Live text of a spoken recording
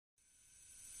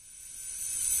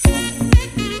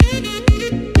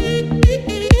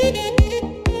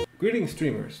Greetings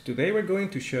streamers, today we're going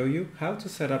to show you how to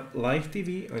set up live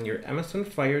TV on your Amazon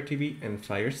Fire TV and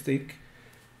Firestick.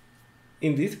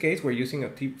 In this case we're using a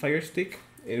Firestick.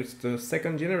 It's the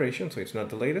second generation, so it's not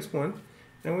the latest one.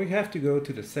 And we have to go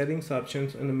to the settings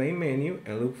options on the main menu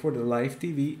and look for the live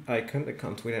TV icon that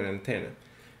comes with an antenna.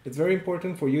 It's very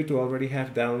important for you to already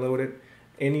have downloaded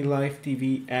any live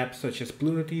TV apps such as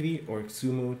Pluto TV or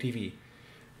Xumo TV.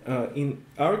 In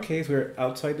our case, we're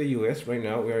outside the US right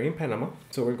now. We are in Panama,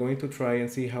 so we're going to try and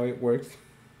see how it works.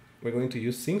 We're going to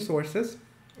use sync sources,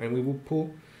 and we will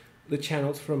pull the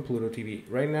channels from Pluto TV.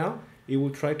 Right now, it will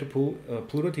try to pull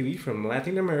Pluto TV from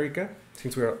Latin America,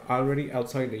 since we are already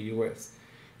outside the US.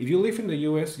 If you live in the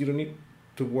US, you don't need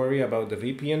to worry about the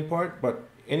VPN part, but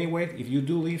anyway, if you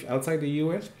do live outside the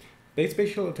US, pay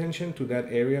special attention to that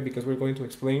area because we're going to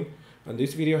explain on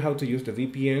this video how to use the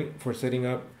VPN for setting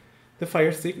up the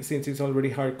Firestick, since it's already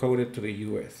hard-coded to the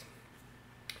US,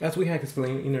 as we have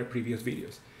explained in our previous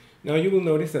videos. Now you will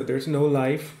notice that there's no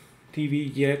live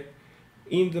TV yet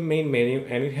in the main menu,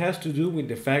 and it has to do with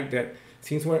the fact that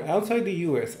since we're outside the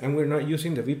US and we're not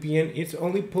using the VPN, it's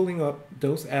only pulling up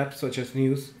those apps such as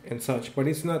news and such, but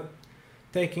it's not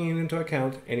taking into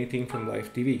account anything from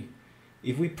live TV.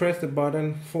 If we press the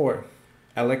button for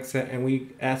Alexa and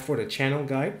we ask for the channel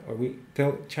guide, or we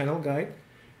tell channel guide,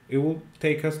 it will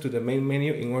take us to the main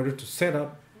menu in order to set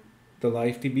up the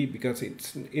live TV, because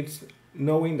it's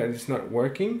knowing that it's not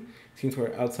working since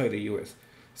we're outside the US.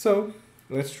 So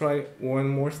let's try one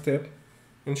more step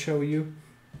and show you.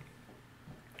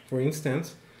 For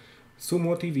instance,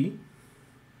 Xumo TV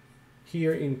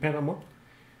here in Panama,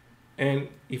 and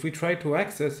if we try to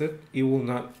access it, it will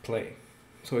not play.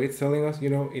 So it's telling us,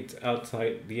 it's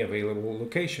outside the available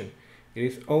location. It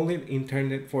is only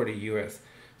intended for the US.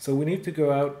 So we need to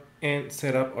go out and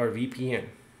set up our VPN.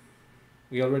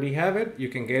 We already have it. You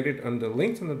can get it on the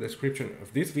links in the description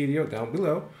of this video down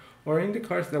below, or in the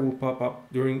cards that will pop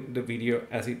up during the video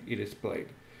as it is played.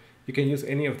 You can use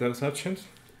any of those options,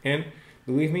 and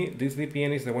believe me, this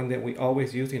VPN is the one that we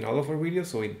always use in all of our videos,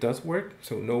 so it does work,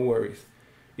 so no worries.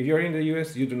 If you're in the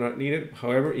US, you do not need it.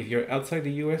 However, if you're outside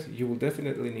the US, you will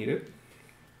definitely need it.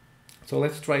 So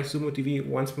let's try Xumo TV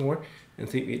once more and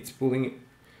see if it's pulling it.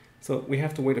 So we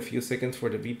have to wait a few seconds for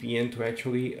the VPN to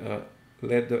actually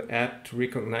let the app to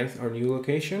recognize our new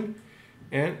location.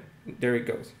 And there it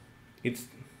goes. It's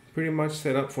pretty much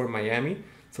set up for Miami.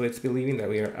 So it's believing that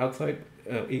we are outside,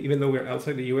 even though we're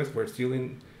outside the US, we're still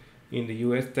in the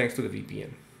US thanks to the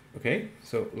VPN. Okay,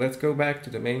 so let's go back to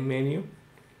the main menu.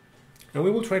 And we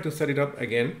will try to set it up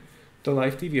again, the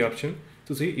live TV option,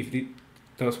 to see if it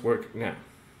does work now.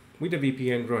 With the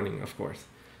VPN running, of course.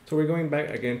 So we're going back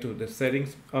again to the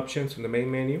settings options in the main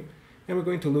menu, and we're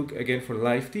going to look again for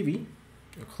live TV.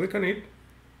 I'll click on it,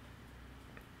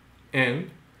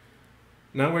 and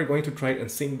now we're going to try and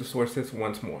sync the sources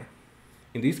once more.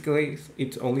 In this case,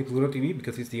 it's only Pluto TV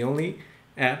because it's the only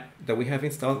app that we have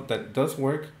installed that does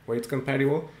work, where it's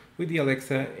compatible with the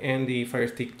Alexa and the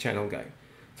Firestick channel guide.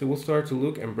 So we'll start to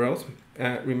look and browse.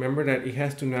 Remember that it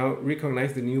has to now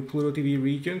recognize the new Pluto TV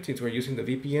region. Since we're using the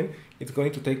VPN, it's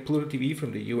going to take Pluto TV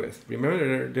from the US.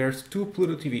 Remember, there's two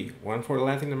Pluto TV, one for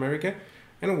Latin America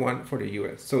and one for the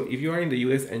US. So if you are in the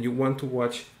US and you want to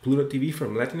watch Pluto TV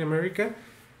from Latin America,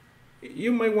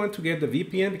 you might want to get the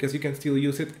VPN because you can still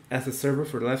use it as a server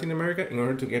for Latin America in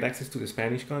order to get access to the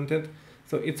Spanish content.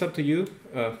 So it's up to you.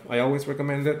 I always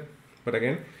recommend it. But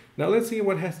again, now let's see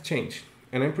what has changed.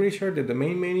 And I'm pretty sure that the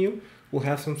main menu will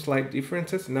have some slight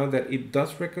differences now that it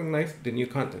does recognize the new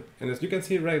content. And as you can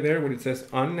see right there where it says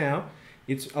on now,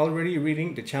 it's already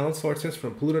reading the channel sources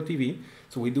from Pluto TV.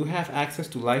 So we do have access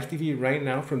to live TV right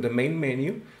now from the main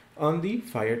menu on the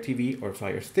Fire TV or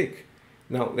Fire Stick.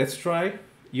 Now let's try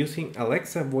using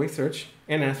Alexa voice search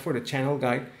and ask for the channel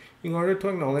guide in order to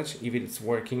acknowledge if it's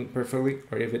working perfectly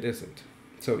or if it isn't.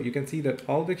 So you can see that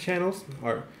all the channels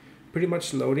are pretty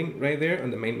much loading right there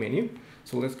on the main menu.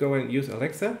 So let's go and use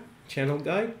Alexa channel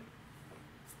guide,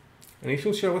 and it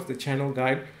will show us the channel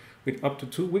guide with up to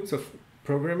 2 weeks of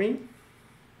programming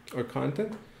or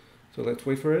content. So let's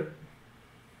wait for it,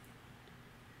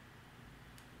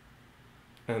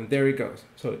 and there it goes.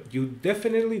 So you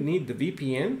definitely need the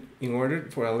VPN in order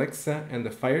for Alexa and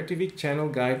the Fire TV channel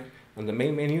guide on the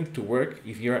main menu to work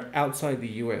if you're outside the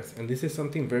US. And this is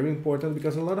something very important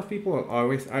because a lot of people are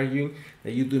always arguing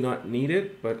that you do not need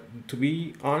it, but to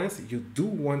be honest, you do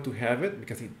want to have it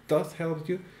because it does help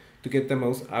you to get the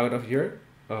most out of your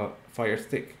Fire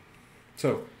Stick.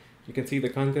 So you can see the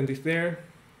content is there,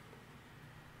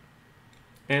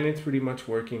 and it's pretty much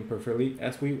working perfectly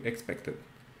as we expected.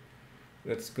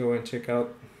 Let's go and check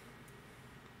out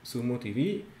Xumo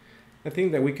TV. I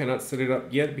think that we cannot set it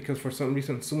up yet because for some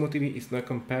reason Sumo TV is not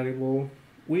compatible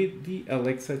with the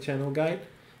Alexa channel guide.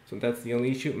 So that's the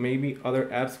only issue. Maybe other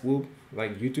apps will,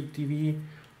 like YouTube TV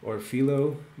or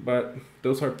Philo, but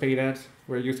those are paid ads.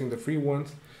 We're using the free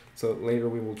ones. So later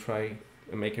we will try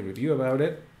and make a review about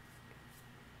it.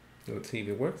 Let's see if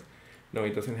it works. No,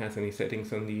 it doesn't have any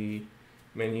settings on the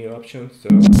menu options. So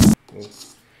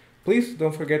please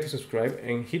don't forget to subscribe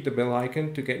and hit the bell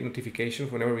icon to get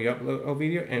notifications whenever we upload a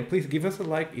video. And please give us a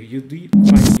like if you did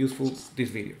find useful this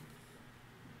video.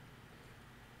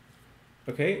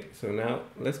 Okay, so now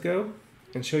let's go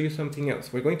and show you something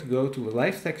else. We're going to go to the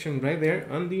live section right there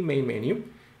on the main menu.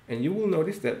 And you will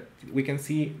notice that we can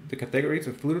see the categories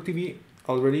of Pluto TV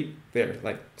already there,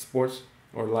 like sports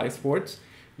or live sports.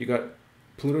 You got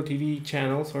Pluto TV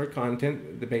channels or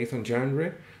content based on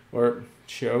genre or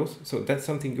shows, so that's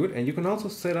something good. And you can also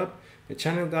set up the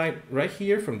channel guide right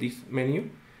here from this menu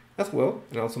as well,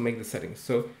 and also make the settings.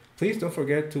 So please don't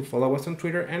forget to follow us on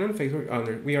Twitter and on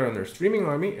Facebook. We are under Streaming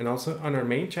Army, and also on our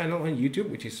main channel on YouTube,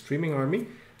 which is Streaming Army.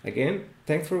 Again,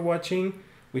 thanks for watching.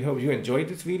 We hope you enjoyed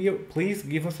this video. Please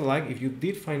give us a like if you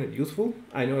did find it useful.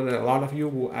 I know that a lot of you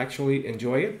will actually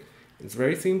enjoy it. It's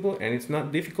very simple and it's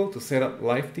not difficult to set up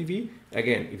live TV.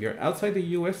 Again, if you're outside the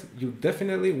US, you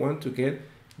definitely want to get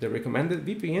the recommended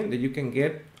VPN that you can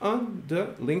get on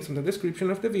the links in the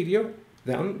description of the video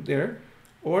down there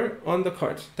or on the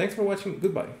cards. Thanks for watching.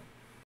 Goodbye.